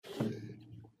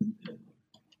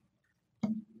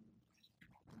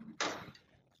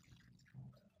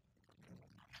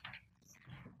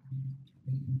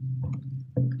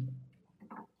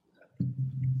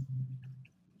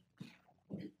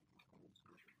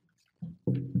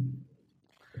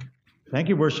Thank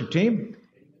you, worship team.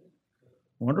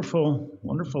 Wonderful,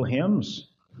 wonderful hymns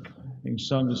being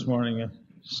sung this morning.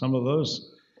 Some of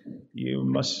those, you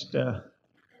must have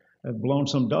blown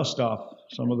some dust off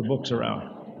some of the books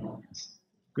around.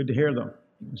 Good to hear them.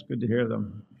 It's good to hear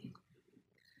them.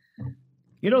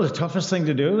 You know, the toughest thing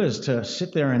to do is to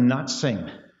sit there and not sing.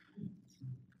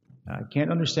 I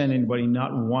can't understand anybody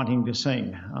not wanting to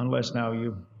sing, unless now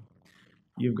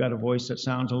you've got a voice that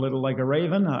sounds a little like a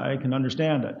raven. I can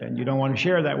understand it, and you don't want to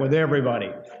share that with everybody.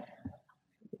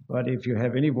 But if you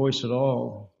have any voice at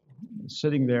all,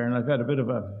 sitting there, and I've had a bit of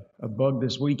a bug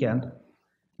this weekend,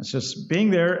 it's just being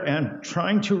there and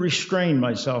trying to restrain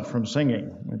myself from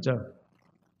singing. It's a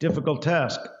difficult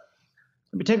task.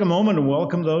 Let me take a moment and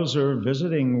welcome those who are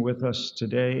visiting with us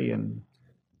today, and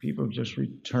people have just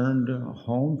returned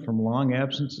home from long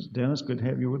absences. Dennis, good to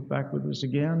have you back with us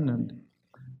again. And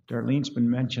Darlene's been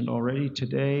mentioned already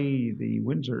today, the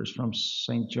Windsors from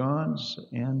St. John's,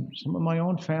 and some of my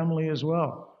own family as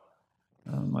well.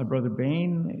 My brother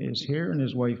Bain is here, and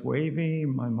his wife Wavy,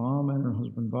 my mom and her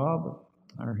husband Bob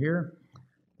are here.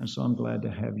 And so I'm glad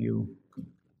to have you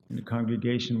in the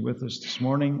congregation with us this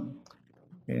morning.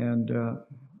 And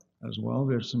as well,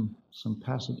 there's some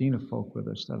Pasadena folk with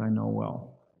us that I know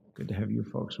well. Good to have you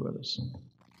folks with us.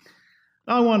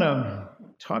 I want to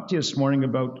talk to you this morning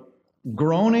about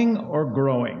groaning or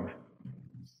growing.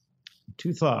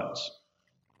 Two thoughts.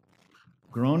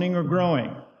 Groaning or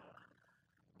growing.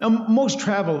 Now, most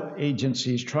travel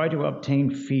agencies try to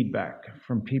obtain feedback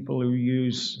from people who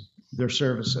use their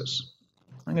services.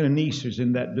 I got a niece who's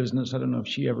in that business. I don't know if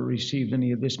she ever received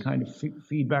any of this kind of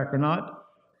feedback or not.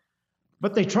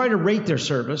 But they try to rate their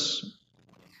service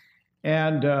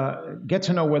and get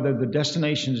to know whether the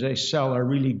destinations they sell are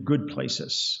really good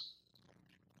places.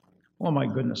 Oh my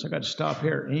goodness, I got to stop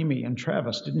here. Amy and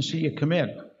Travis, didn't see you come in.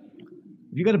 Have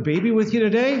you got a baby with you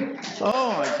today?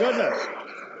 Oh my goodness.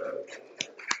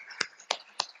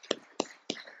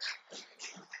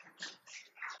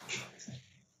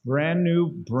 Brand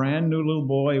new little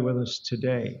boy with us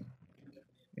today.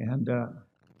 And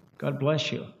God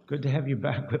bless you. Good to have you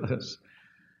back with us.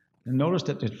 And notice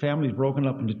that the family's broken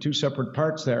up into two separate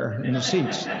parts there in the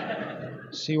seats.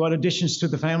 See what additions to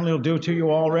the family will do to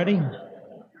you already?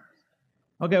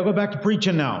 Okay, I'll go back to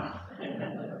preaching now.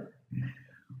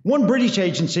 One British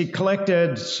agency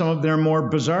collected some of their more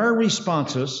bizarre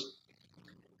responses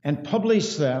and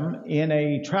published them in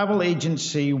a travel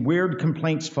agency weird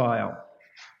complaints file.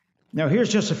 Now, here's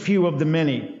just a few of the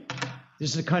many. This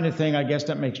is the kind of thing, I guess,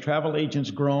 that makes travel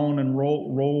agents groan and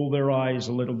roll their eyes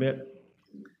a little bit.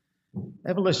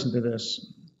 Have a listen to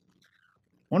this.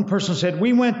 One person said,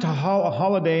 we went to a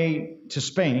holiday to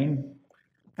Spain,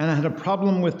 and I had a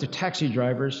problem with the taxi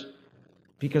drivers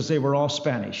because they were all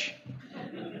Spanish.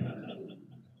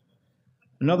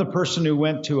 Another person who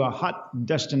went to a hot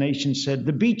destination said,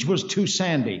 the beach was too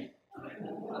sandy.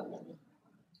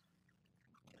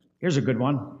 Here's a good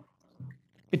one.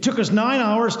 It took us 9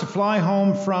 hours to fly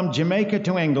home from Jamaica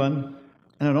to England,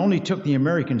 and it only took the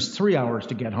Americans 3 hours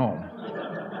to get home.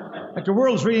 Like, the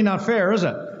world's really not fair, is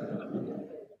it?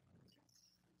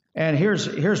 And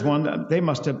here's one. They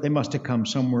must have come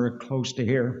somewhere close to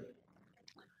here.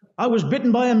 I was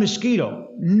bitten by a mosquito.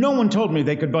 No one told me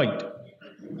they could bite.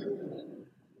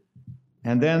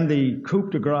 And then the coup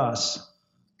de grace.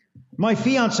 My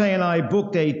fiance and I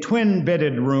booked a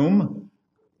twin-bedded room,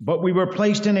 but we were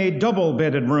placed in a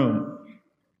double-bedded room.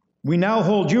 We now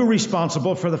hold you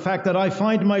responsible for the fact that I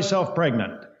find myself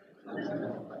pregnant.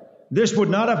 This would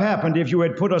not have happened if you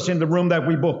had put us in the room that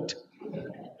we booked.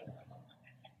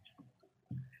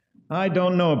 I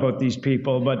don't know about these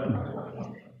people, but,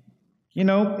 you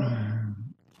know,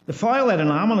 the file had an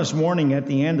ominous warning at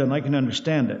the end, and I can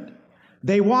understand it.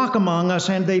 They walk among us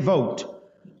and they vote.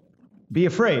 Be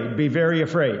afraid, be very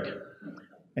afraid.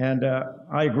 And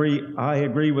I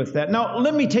agree with that. Now,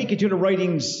 let me take you to the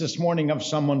writings this morning of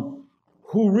someone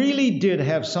who really did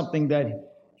have something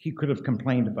that he could have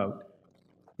complained about.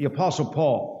 The Apostle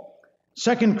Paul,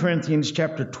 2 Corinthians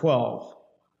chapter 12,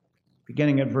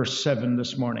 beginning at verse 7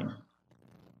 this morning.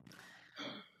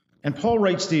 And Paul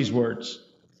writes these words,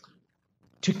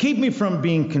 to keep me from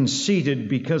being conceited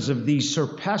because of these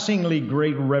surpassingly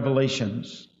great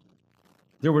revelations,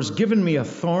 there was given me a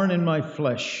thorn in my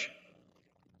flesh,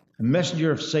 a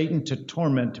messenger of Satan to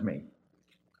torment me.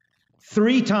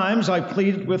 3 times I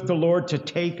pleaded with the Lord to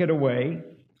take it away,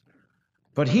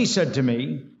 but he said to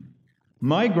me,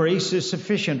 my grace is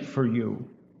sufficient for you,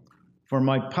 for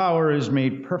my power is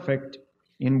made perfect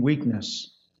in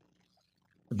weakness.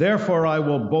 Therefore I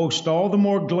will boast all the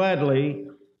more gladly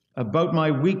about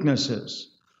my weaknesses,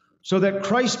 so that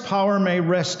Christ's power may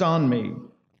rest on me.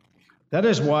 That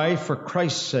is why, for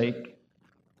Christ's sake,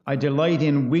 I delight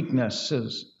in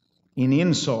weaknesses, in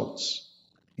insults,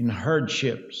 in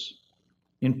hardships,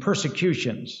 in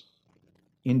persecutions,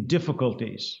 in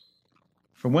difficulties.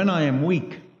 For when I am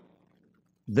weak,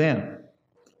 then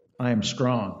I am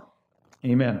strong.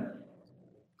 Amen.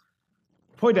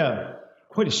 Quite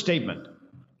a statement,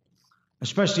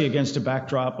 especially against a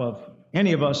backdrop of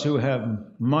any of us who have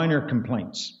minor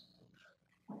complaints.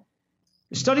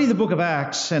 Study the book of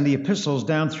Acts and the epistles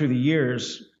down through the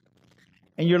years,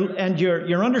 and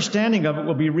your understanding of it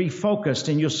will be refocused,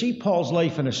 and you'll see Paul's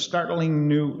life in a startling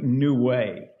new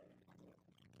way.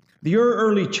 The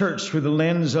early church, through the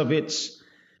lens of its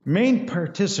main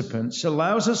participants,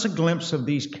 allows us a glimpse of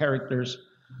these characters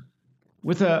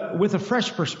with a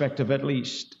fresh perspective, at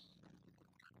least.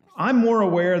 I'm more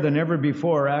aware than ever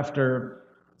before, after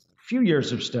a few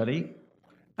years of study,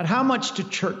 at how much the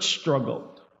church struggled.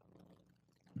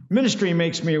 Ministry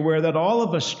makes me aware that all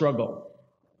of us struggle.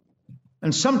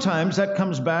 And sometimes that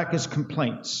comes back as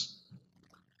complaints.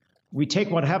 We take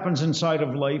what happens inside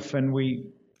of life and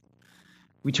we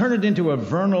turn it into a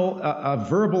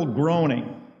verbal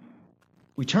groaning.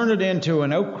 We turn it into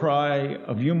an outcry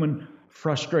of human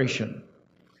frustration.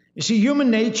 You see, human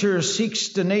nature seeks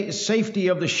the safety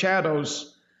of the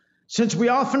shadows, since we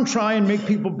often try and make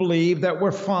people believe that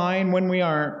we're fine when we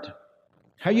aren't.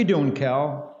 How you doing,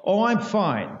 Cal? Oh, I'm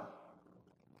fine.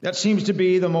 That seems to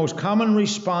be the most common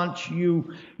response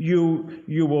you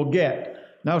will get.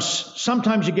 Now,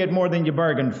 sometimes you get more than you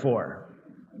bargained for.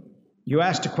 You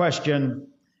ask a question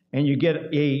and you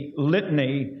get a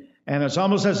litany, and it's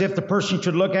almost as if the person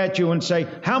should look at you and say,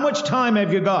 "How much time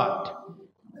have you got?"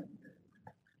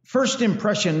 First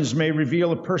impressions may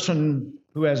reveal a person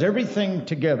who has everything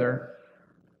together,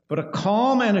 but a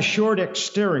calm and assured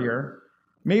exterior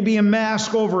may be a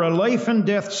mask over a life and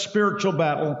death spiritual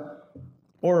battle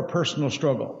or a personal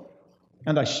struggle.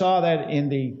 And I saw that in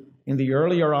the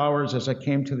earlier hours as I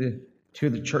came to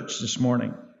the church this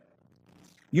morning.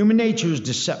 Human nature is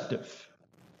deceptive.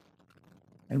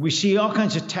 And we see all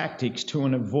kinds of tactics to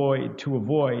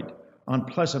avoid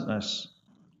unpleasantness.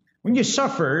 When you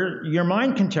suffer, your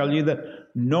mind can tell you that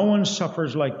no one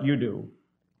suffers like you do.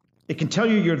 It can tell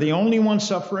you you're the only one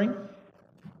suffering,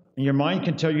 and your mind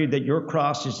can tell you that your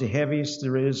cross is the heaviest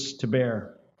there is to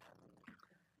bear.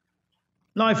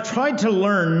 Now, I've tried to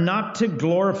learn not to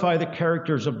glorify the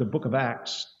characters of the book of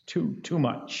Acts too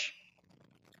much.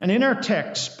 And in our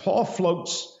text, Paul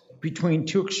floats between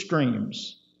two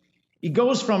extremes. He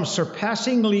goes from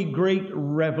surpassingly great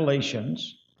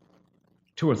revelations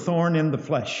to a thorn in the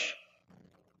flesh.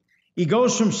 He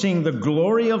goes from seeing the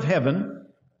glory of heaven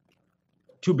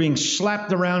to being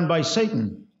slapped around by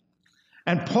Satan.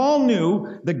 And Paul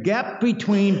knew the gap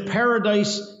between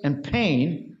paradise and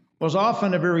pain was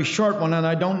often a very short one, and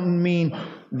I don't mean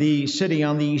the city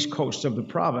on the east coast of the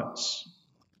province.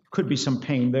 Could be some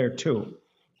pain there too.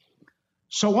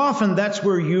 So often that's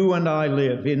where you and I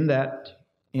live, in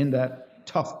that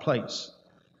tough place.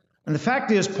 And the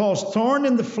fact is, Paul's thorn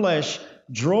in the flesh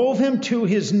drove him to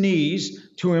his knees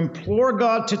to implore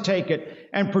God to take it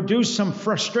and produce some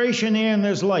frustration in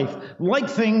his life, like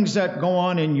things that go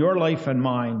on in your life and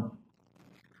mine.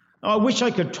 I wish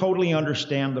I could totally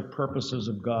understand the purposes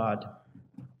of God.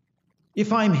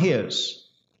 If I'm His,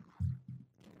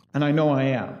 and I know I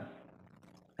am,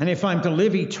 and if I'm to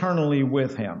live eternally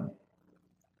with Him,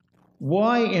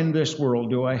 why in this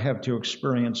world do I have to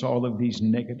experience all of these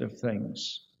negative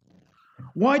things?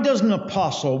 Why does an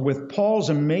apostle with Paul's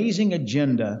amazing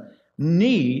agenda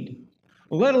need,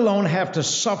 let alone have to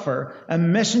suffer, a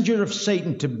messenger of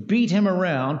Satan to beat him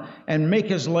around and make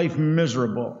his life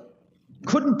miserable?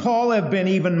 Couldn't Paul have been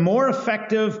even more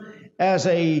effective as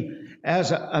a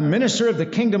minister of the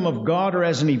kingdom of God or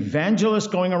as an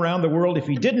evangelist going around the world if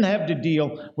he didn't have to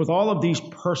deal with all of these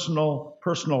personal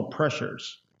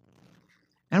pressures?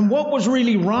 And what was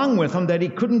really wrong with him that he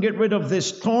couldn't get rid of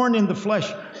this thorn in the flesh?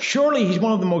 Surely he's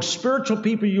one of the most spiritual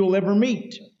people you'll ever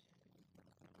meet.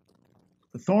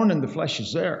 The thorn in the flesh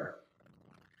is there.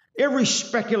 Every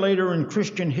speculator in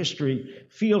Christian history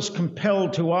feels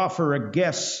compelled to offer a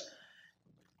guess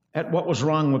at what was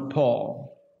wrong with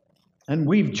Paul. And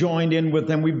we've joined in with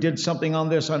them. We did something on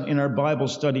this in our Bible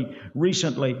study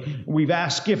recently. We've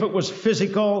asked if it was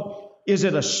physical. Is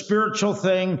it a spiritual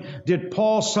thing? Did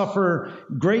Paul suffer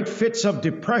great fits of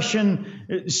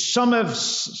depression? Some have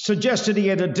suggested he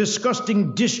had a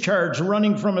disgusting discharge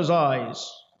running from his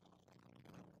eyes.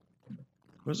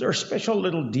 Was there a special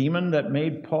little demon that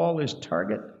made Paul his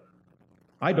target?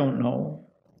 I don't know.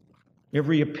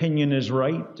 Every opinion is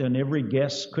right and every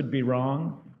guess could be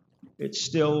wrong. It's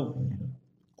still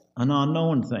an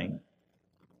unknown thing.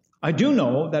 I do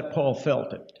know that Paul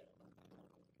felt it.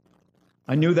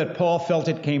 I knew that Paul felt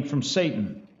it came from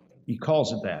Satan. He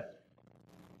calls it that.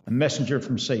 A messenger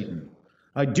from Satan.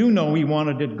 I do know he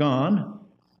wanted it gone,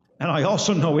 and I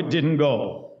also know it didn't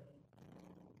go.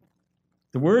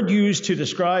 The word used to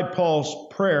describe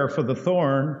Paul's prayer for the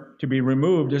thorn to be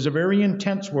removed is a very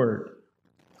intense word.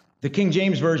 The King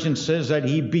James Version says that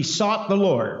he besought the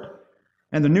Lord,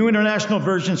 and the New International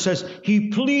Version says he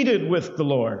pleaded with the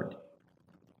Lord.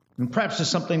 And perhaps it's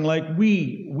something like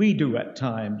we do at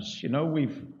times. You know,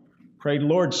 we've prayed,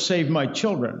 Lord, save my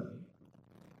children.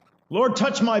 Lord,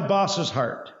 touch my boss's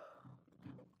heart.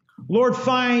 Lord,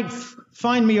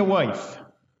 find me a wife.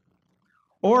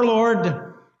 Or,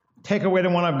 Lord, take away the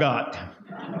one I've got.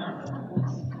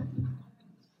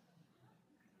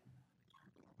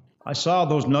 I saw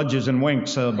those nudges and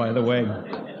winks, by the way.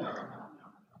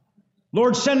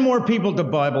 Lord, send more people to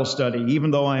Bible study,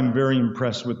 even though I'm very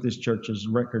impressed with this church's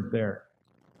record there.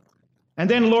 And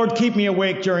then, Lord, keep me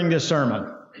awake during this sermon.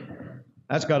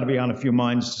 That's got to be on a few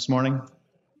minds this morning.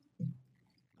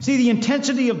 See, the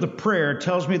intensity of the prayer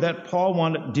tells me that Paul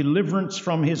wanted deliverance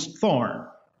from his thorn.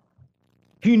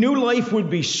 He knew life would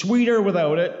be sweeter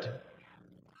without it.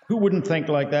 Who wouldn't think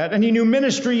like that? And he knew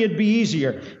ministry would be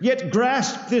easier. Yet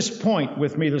grasp this point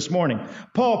with me this morning.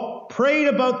 Paul prayed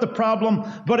about the problem,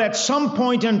 but at some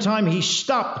point in time, he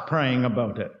stopped praying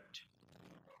about it.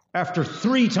 After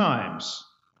 3 times.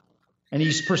 And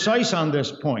he's precise on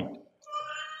this point.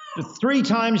 The 3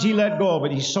 times he let go,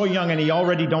 but he's so young and he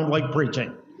already don't like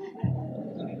preaching.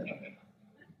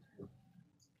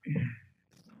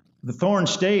 The thorn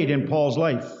stayed in Paul's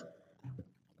life.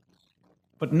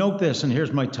 But note this, and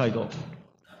here's my title.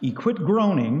 He quit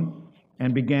groaning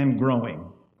and began growing.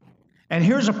 And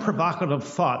here's a provocative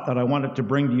thought that I wanted to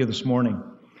bring to you this morning.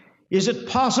 Is it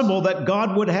possible that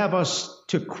God would have us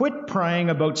to quit praying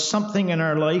about something in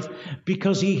our life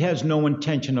because he has no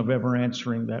intention of ever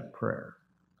answering that prayer?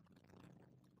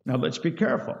 Now let's be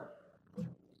careful.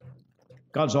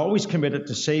 God's always committed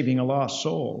to saving a lost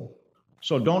soul.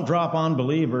 So don't drop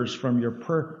unbelievers from your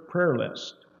prayer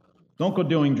list. Don't go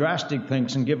doing drastic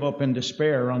things and give up in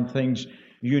despair on things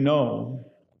you know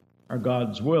are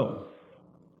God's will.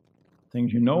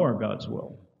 Things you know are God's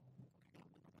will.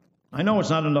 I know it's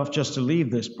not enough just to leave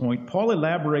this point. Paul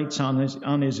elaborates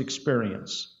on his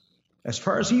experience. As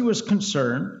far as he was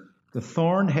concerned, the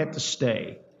thorn had to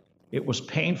stay. It was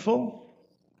painful,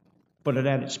 but it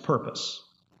had its purpose.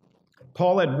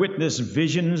 Paul had witnessed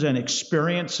visions and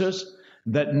experiences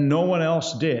that no one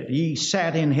else did. He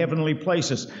sat in heavenly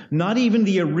places. Not even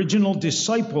the original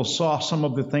disciples saw some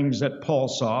of the things that Paul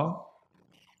saw.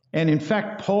 And in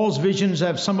fact, Paul's visions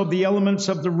have some of the elements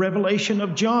of the revelation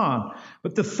of John.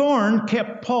 But the thorn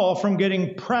kept Paul from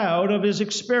getting proud of his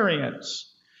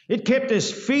experience. It kept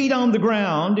his feet on the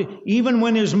ground, even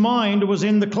when his mind was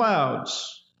in the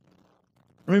clouds.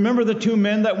 Remember the 2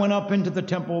 men that went up into the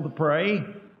temple to pray?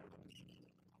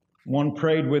 One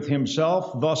prayed with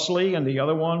himself thusly, and the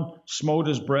other one smote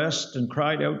his breast and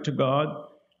cried out to God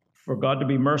for God to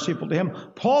be merciful to him.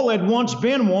 Paul had once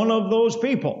been one of those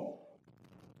people.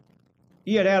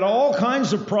 He had had all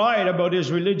kinds of pride about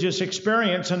his religious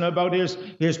experience and about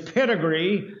his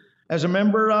pedigree as a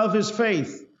member of his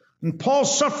faith. And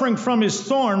Paul's suffering from his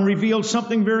thorn revealed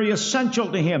something very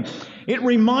essential to him. It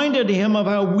reminded him of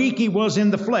how weak he was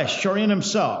in the flesh or in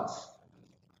himself.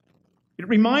 It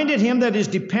reminded him that his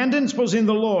dependence was in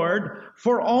the Lord,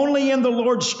 for only in the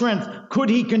Lord's strength could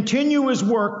he continue his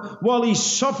work while he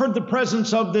suffered the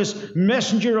presence of this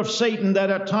messenger of Satan that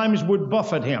at times would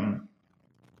buffet him.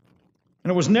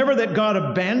 And it was never that God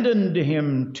abandoned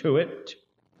him to it.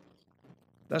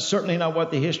 That's certainly not what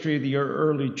the history of the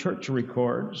early church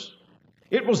records.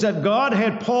 It was that God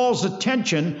had Paul's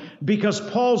attention because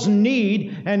Paul's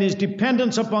need and his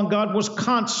dependence upon God was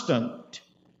constant.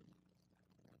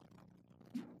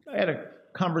 I had a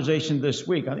conversation this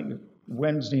week, I think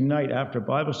Wednesday night after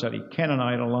Bible study. Ken and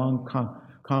I had a long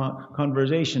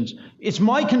conversations. It's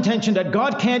my contention that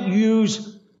God can't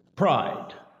use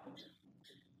pride.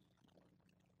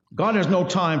 God has no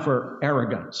time for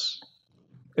arrogance.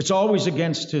 It's always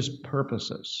against his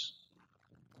purposes.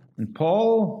 And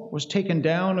Paul was taken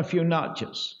down a few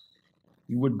notches.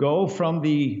 He would go from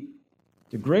the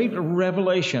great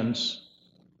revelations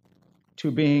to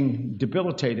being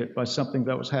debilitated by something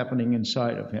that was happening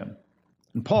inside of him.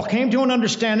 And Paul came to an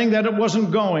understanding that it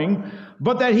wasn't going,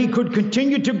 but that he could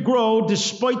continue to grow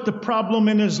despite the problem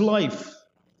in his life.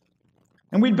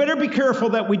 And we'd better be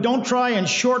careful that we don't try and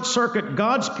short-circuit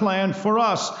God's plan for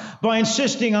us by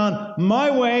insisting on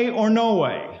my way or no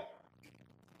way.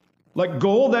 like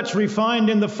gold that's refined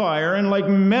in the fire, and like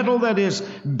metal that is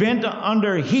bent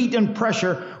under heat and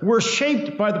pressure, we're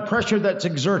shaped by the pressure that's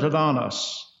exerted on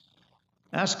us.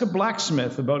 Ask a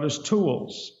blacksmith about his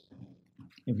tools,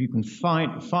 if you can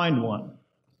find one.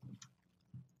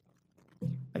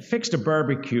 I fixed a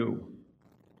barbecue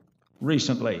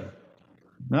recently.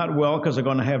 Not well, because I'm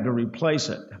going to have to replace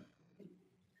it.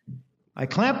 I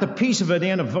clamped a piece of it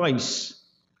in a vise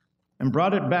and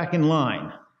brought it back in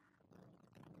line.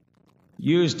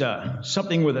 Used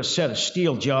something with a set of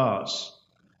steel jaws.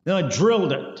 Then I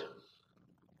drilled it.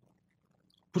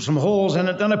 Put some holes in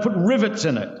it. Then I put rivets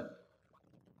in it.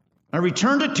 I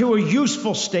returned it to a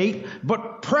useful state,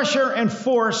 but pressure and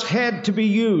force had to be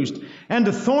used. And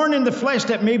the thorn in the flesh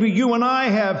that maybe you and I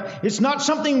have, it's not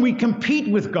something we compete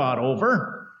with God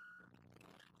over.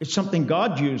 It's something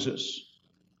God uses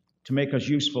to make us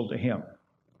useful to Him.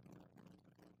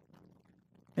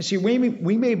 And see, we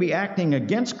may be acting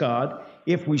against God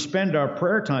if we spend our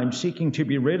prayer time seeking to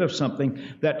be rid of something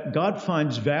that God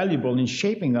finds valuable in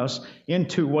shaping us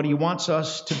into what He wants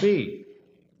us to be.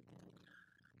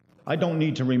 I don't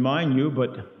need to remind you,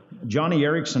 but Joni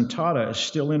Eareckson Tada is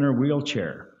still in her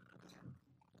wheelchair.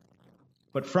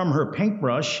 But from her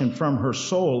paintbrush and from her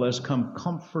soul has come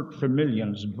comfort for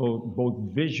millions,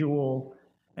 both visual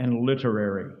and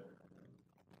literary.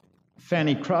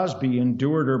 Fanny Crosby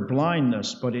endured her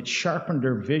blindness, but it sharpened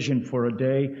her vision for a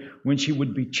day when she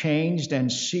would be changed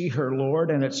and see her Lord,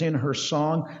 and it's in her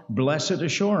song, Blessed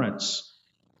Assurance.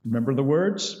 Remember the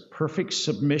words? Perfect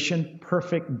submission,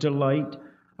 perfect delight.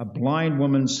 A blind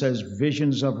woman says,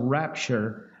 visions of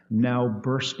rapture now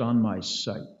burst on my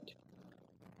sight.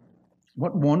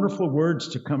 What wonderful words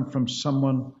to come from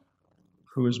someone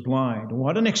who is blind.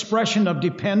 What an expression of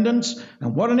dependence,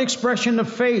 and what an expression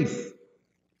of faith.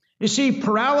 You see,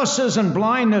 paralysis and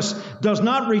blindness does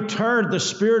not retard the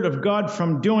Spirit of God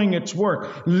from doing its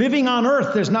work. Living on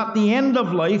earth is not the end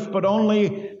of life, but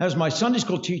only, as my Sunday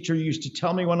school teacher used to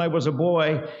tell me when I was a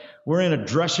boy, we're in a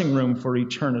dressing room for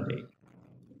eternity.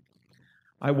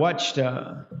 I watched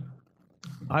Andrea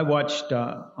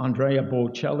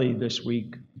Bocelli this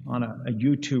week on a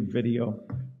YouTube video,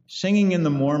 singing in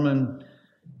the Mormon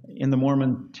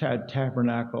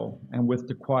tabernacle and with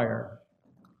the choir,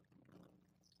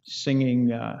 singing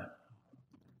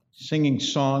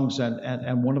songs,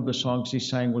 and one of the songs he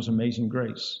sang was Amazing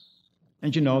Grace.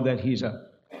 And you know that he's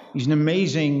an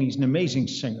amazing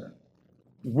singer,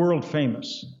 world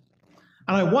famous.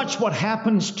 And I watched what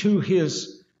happens to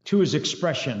his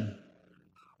expression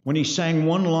when he sang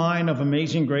one line of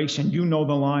Amazing Grace, and you know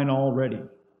the line already.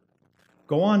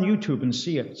 Go on YouTube and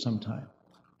see it sometime.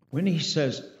 When he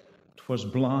says, "'Twas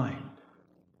blind,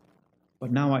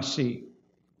 but now I see."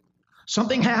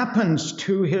 Something happens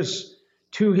to his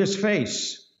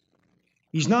face.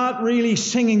 He's not really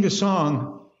singing the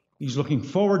song. He's looking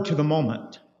forward to the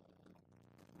moment.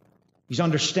 He's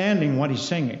understanding what he's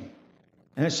singing,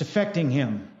 and it's affecting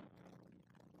him.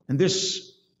 And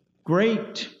this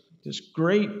great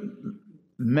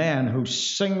man who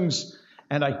sings,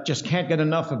 and I just can't get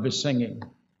enough of his singing.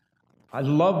 I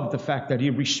love the fact that he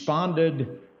responded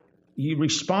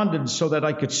so that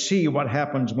I could see what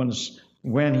happens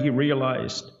when he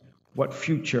realized what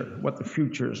the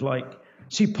future is like.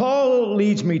 See, Paul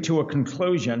leads me to a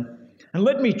conclusion, and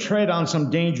let me tread on some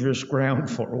dangerous ground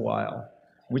for a while,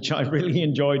 which I really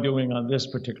enjoy doing on this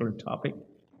particular topic.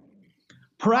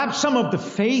 Perhaps some of the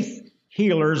faith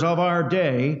healers of our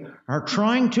day are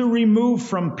trying to remove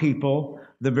from people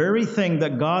the very thing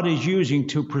that God is using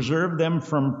to preserve them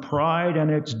from pride and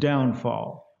its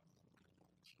downfall.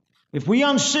 If we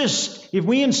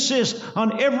insist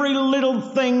on every little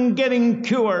thing getting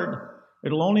cured,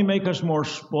 it'll only make us more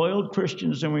spoiled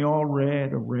Christians than we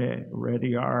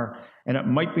already are. And it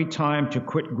might be time to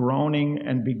quit groaning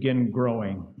and begin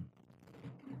growing.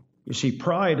 You see,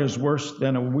 pride is worse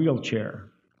than a wheelchair.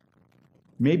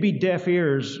 Maybe deaf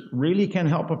ears really can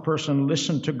help a person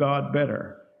listen to God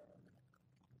better.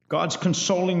 God's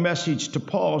consoling message to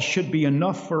Paul should be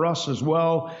enough for us as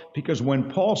well, because when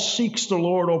Paul seeks the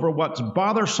Lord over what's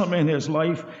bothersome in his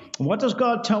life, what does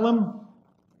God tell him?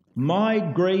 My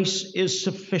grace is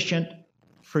sufficient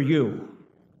for you.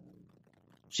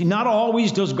 See, not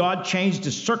always does God change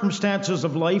the circumstances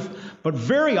of life, but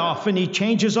very often He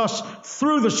changes us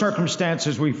through the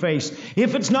circumstances we face.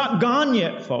 If it's not gone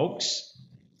yet, folks,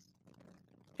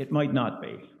 it might not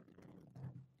be.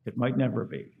 It might never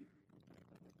be.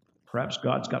 Perhaps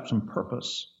God's got some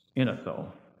purpose in it,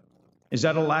 though. Is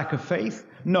that a lack of faith?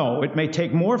 No, it may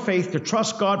take more faith to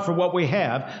trust God for what we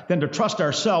have than to trust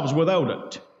ourselves without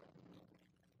it.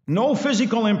 No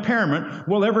physical impairment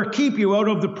will ever keep you out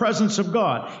of the presence of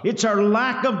God. It's our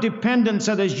lack of dependence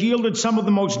that has yielded some of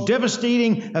the most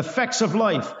devastating effects of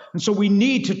life. And so we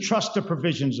need to trust the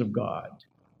provisions of God.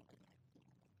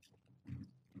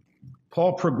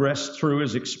 Paul progressed through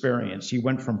his experience. He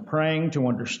went from praying to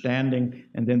understanding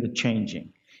and then to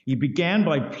changing. He began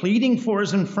by pleading for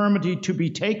his infirmity to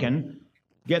be taken,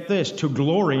 get this, to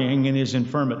glorying in his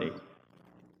infirmity.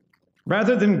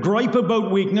 Rather than gripe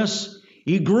about weakness,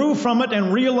 he grew from it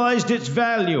and realized its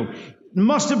value. It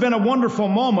must have been a wonderful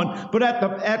moment, but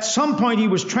at some point he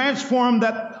was transformed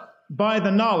by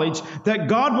the knowledge that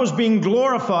God was being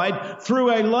glorified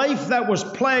through a life that was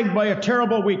plagued by a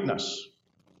terrible weakness.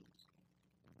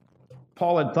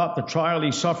 Paul had thought the trial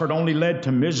he suffered only led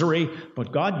to misery,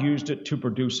 but God used it to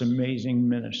produce amazing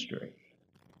ministry.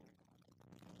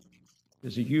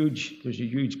 There's a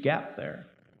huge gap there.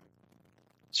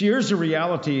 See, here's the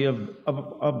reality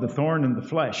of the thorn in the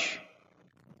flesh.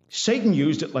 Satan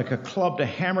used it like a club to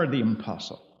hammer the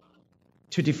apostle,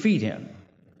 to defeat him,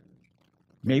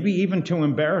 maybe even to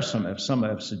embarrass him, as some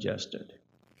have suggested,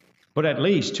 but at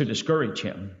least to discourage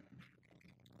him,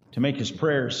 to make his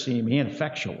prayers seem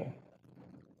ineffectual.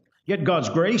 Yet God's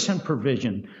grace and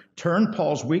provision turned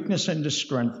Paul's weakness into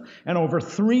strength, and over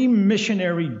 3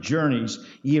 missionary journeys,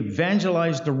 he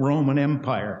evangelized the Roman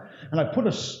Empire. And I put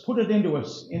it into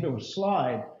a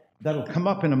slide that'll come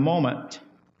up in a moment.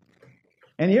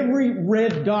 And every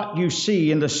red dot you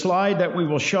see in the slide that we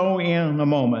will show in a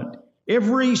moment,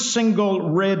 every single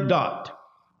red dot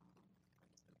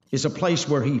is a place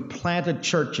where he planted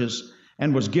churches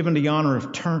and was given the honor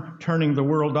of turning the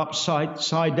world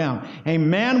upside down. A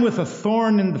man with a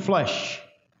thorn in the flesh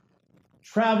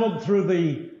traveled through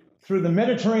the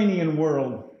Mediterranean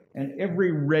world, and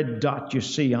every red dot you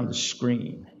see on the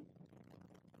screen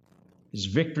is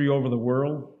victory over the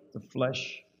world, the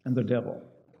flesh, and the devil.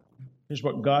 Here's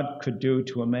what God could do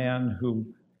to a man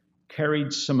who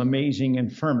carried some amazing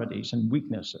infirmities and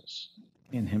weaknesses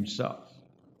in himself.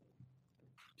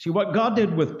 See, what God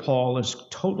did with Paul is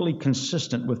totally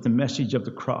consistent with the message of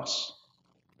the cross.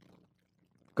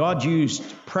 God used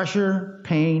pressure,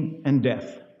 pain, and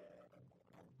death,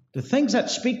 the things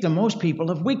that speak to most people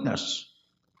of weakness,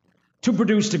 to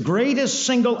produce the greatest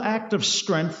single act of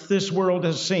strength this world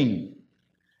has seen.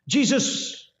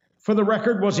 Jesus, for the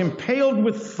record, was impaled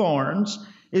with thorns.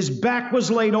 His back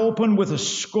was laid open with a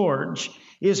scourge.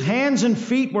 His hands and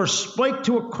feet were spiked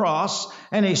to a cross,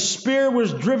 and a spear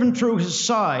was driven through his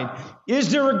side.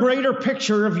 Is there a greater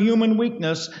picture of human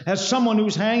weakness as someone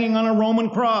who's hanging on a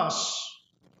Roman cross?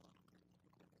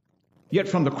 Yet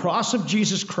from the cross of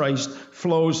Jesus Christ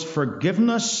flows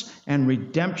forgiveness and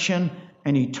redemption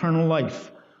and eternal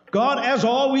life. God, as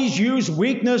always, used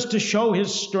weakness to show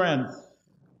his strength.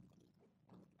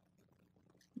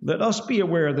 Let us be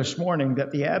aware this morning that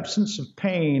the absence of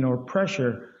pain or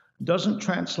pressure doesn't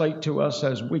translate to us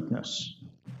as weakness.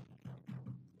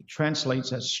 It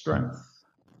translates as strength.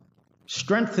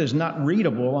 Strength is not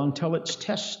readable until it's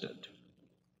tested.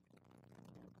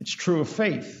 It's true of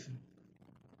faith.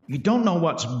 You don't know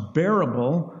what's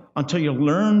bearable until you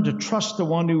learn to trust the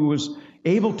one who was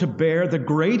able to bear the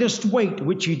greatest weight,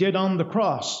 which he did on the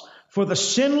cross, for the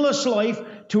sinless life,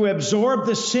 to absorb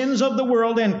the sins of the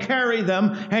world and carry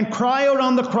them and cry out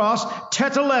on the cross,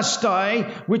 tetelestai,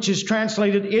 which is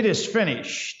translated, it is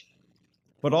finished.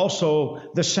 But also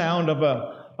the sound of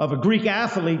a Greek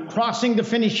athlete crossing the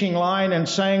finishing line and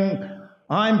saying,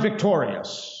 I'm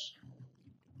victorious.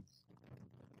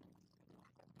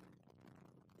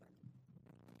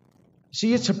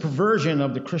 See, it's a perversion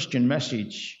of the Christian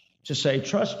message to say,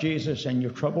 trust Jesus and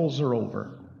your troubles are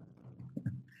over.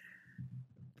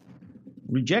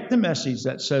 Reject the message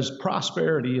that says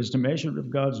prosperity is the measure of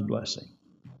God's blessing.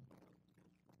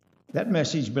 That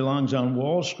message belongs on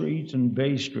Wall Street and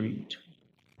Bay Street,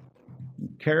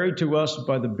 carried to us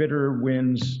by the bitter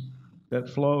winds that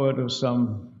flow out of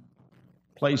some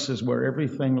places where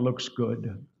everything looks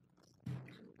good.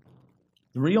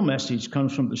 The real message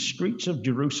comes from the streets of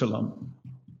Jerusalem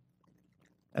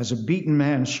as a beaten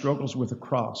man struggles with a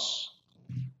cross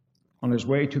on his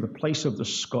way to the place of the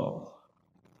skull.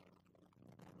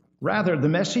 Rather, the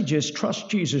message is trust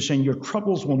Jesus and your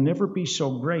troubles will never be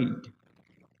so great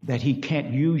that he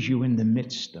can't use you in the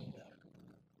midst of them.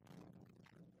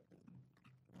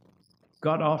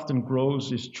 God often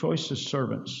grows his choicest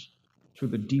servants through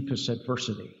the deepest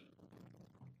adversity.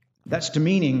 That's the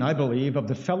meaning, I believe, of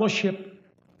the fellowship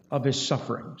of his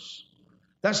sufferings.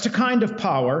 That's the kind of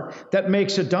power that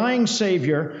makes a dying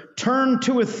Savior turn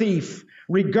to a thief,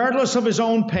 Regardless of his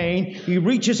own pain, he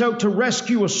reaches out to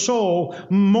rescue a soul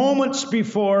moments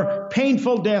before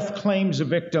painful death claims a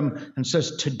victim and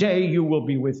says, "Today you will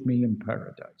be with me in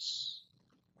paradise."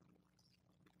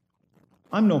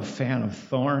 I'm no fan of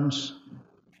thorns.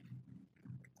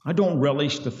 I don't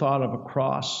relish the thought of a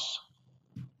cross.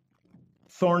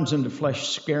 Thorns in the flesh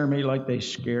scare me like they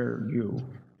scare you,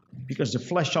 because the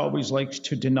flesh always likes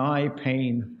to deny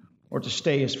pain or to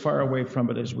stay as far away from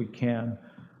it as we can.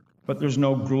 But there's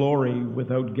no glory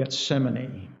without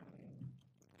Gethsemane.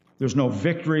 There's no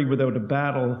victory without a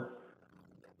battle,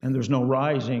 and there's no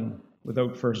rising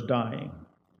without first dying.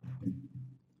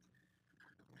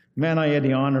 Man, I had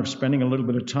the honor of spending a little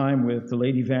bit of time with the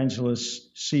late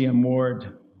evangelist C.M.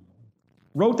 Ward.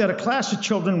 Wrote that a class of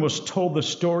children was told the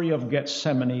story of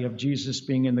Gethsemane, of Jesus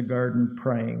being in the garden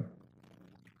praying,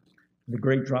 the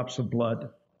great drops of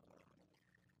blood.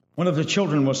 One of the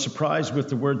children was surprised with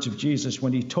the words of Jesus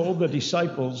when he told the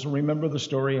disciples, remember the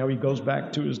story, how he goes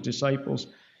back to his disciples,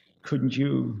 "Couldn't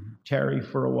you tarry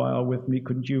for a while with me?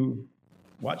 Couldn't you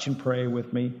watch and pray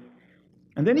with me?"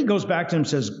 And then he goes back to them and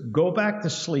says, "Go back to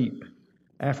sleep,"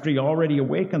 after he already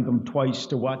awakened them twice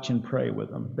to watch and pray with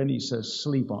them. Then he says,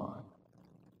 "Sleep on."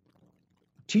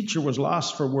 Teacher was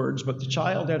lost for words, but the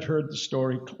child had heard the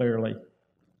story clearly.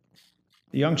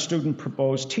 The young student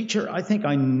proposed, "Teacher, I think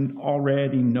I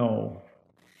already know.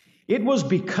 It was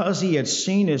because he had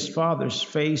seen his father's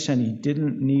face and he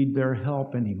didn't need their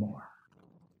help anymore."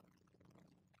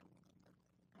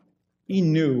 He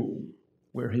knew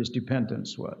where his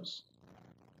dependence was.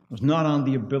 It was not on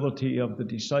the ability of the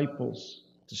disciples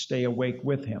to stay awake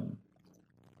with him,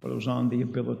 but it was on the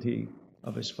ability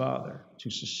of his Father to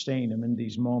sustain him in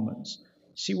these moments.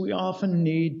 See, we often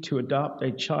need to adopt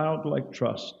a childlike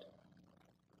trust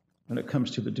when it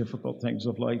comes to the difficult things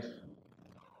of life.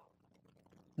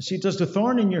 See, does the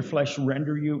thorn in your flesh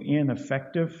render you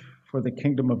ineffective for the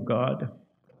kingdom of God?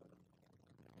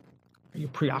 Are you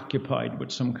preoccupied with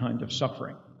some kind of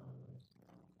suffering?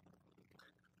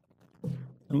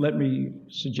 And let me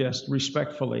suggest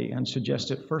respectfully, and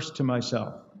suggest it first to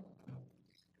myself,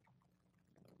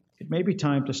 it may be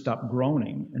time to stop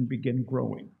groaning and begin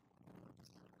growing.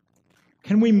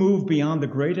 Can we move beyond the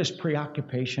greatest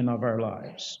preoccupation of our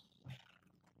lives?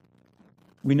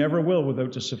 We never will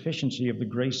without the sufficiency of the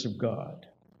grace of God.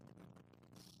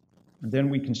 And then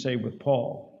we can say with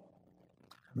Paul,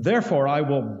 "Therefore I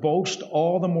will boast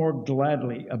all the more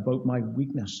gladly about my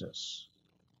weaknesses,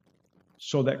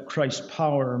 so that Christ's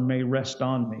power may rest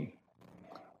on me.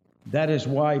 That is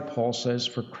why," Paul says,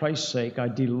 "for Christ's sake, I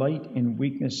delight in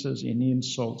weaknesses, in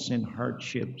insults, in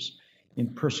hardships,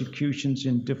 in persecutions,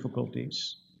 in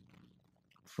difficulties.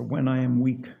 For when I am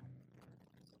weak,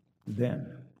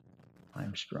 then I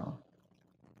am strong."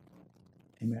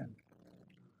 Amen.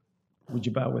 Would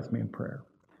you bow with me in prayer?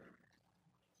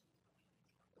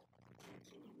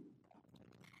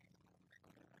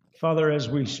 Father, as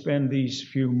we spend these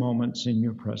few moments in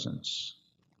your presence,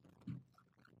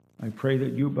 I pray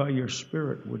that you, by your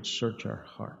Spirit, would search our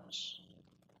hearts.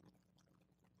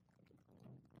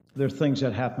 There are things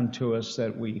that happen to us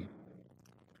that we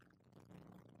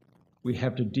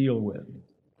have to deal with.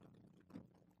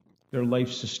 There are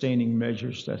life-sustaining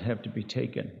measures that have to be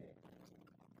taken.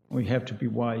 We have to be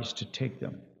wise to take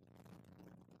them.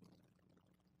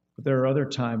 But there are other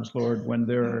times, Lord, when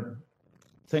there are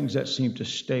things that seem to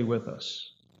stay with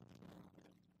us.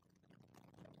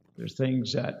 There's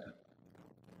things that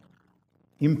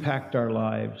impact our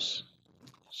lives.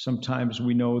 Sometimes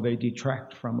we know they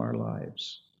detract from our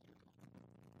lives,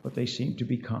 but they seem to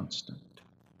be constant.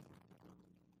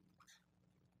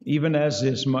 Even as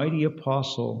this mighty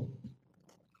apostle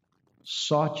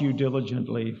sought you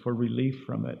diligently for relief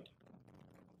from it,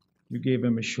 you gave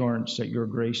him assurance that your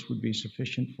grace would be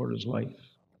sufficient for his life.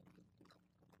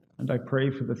 And I pray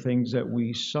for the things that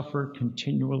we suffer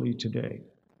continually today.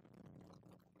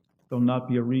 There'll not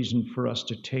be a reason for us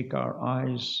to take our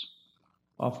eyes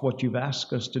off what you've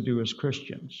asked us to do as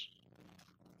Christians,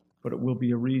 but it will be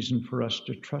a reason for us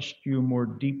to trust you more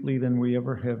deeply than we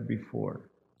ever have before,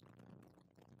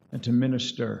 and to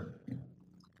minister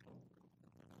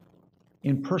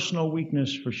in personal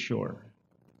weakness for sure,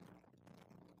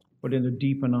 but in a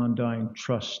deep and undying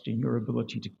trust in your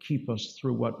ability to keep us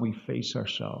through what we face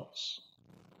ourselves.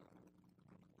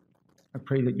 I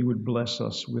pray that you would bless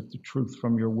us with the truth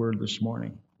from your word this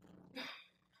morning.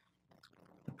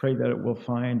 I pray that it will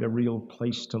find a real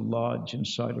place to lodge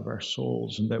inside of our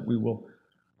souls, and that we will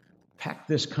pack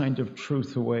this kind of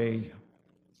truth away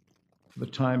for the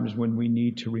times when we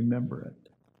need to remember it.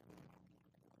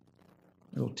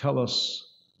 It will tell us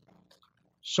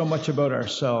so much about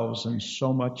ourselves and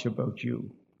so much about you.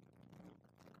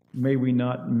 May we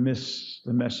not miss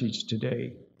the message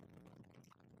today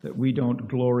that we don't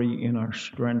glory in our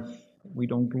strength, we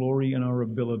don't glory in our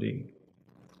ability.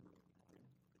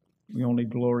 We only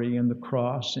glory in the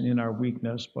cross and in our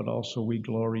weakness, but also we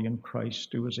glory in Christ,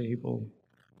 who is able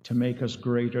to make us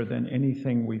greater than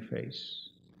anything we face.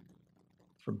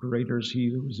 For greater is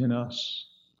he who is in us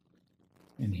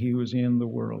and he who is in the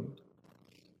world.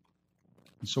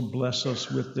 And so bless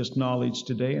us with this knowledge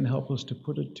today and help us to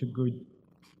put it to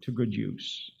good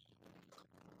use.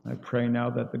 I pray now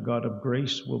that the God of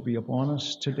grace will be upon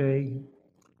us today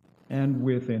and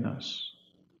within us.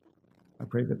 I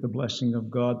pray that the blessing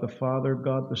of God the Father,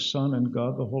 God the Son, and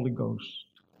God the Holy Ghost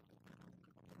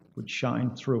would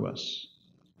shine through us.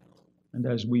 And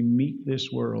as we meet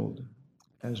this world,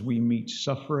 as we meet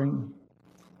suffering,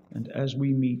 and as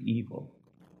we meet evil,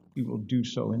 we will do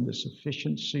so in the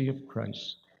sufficiency of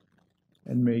Christ.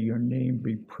 And may your name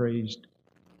be praised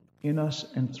in us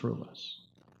and through us.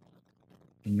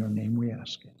 In your name we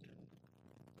ask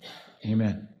it.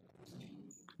 Amen.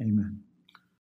 Amen.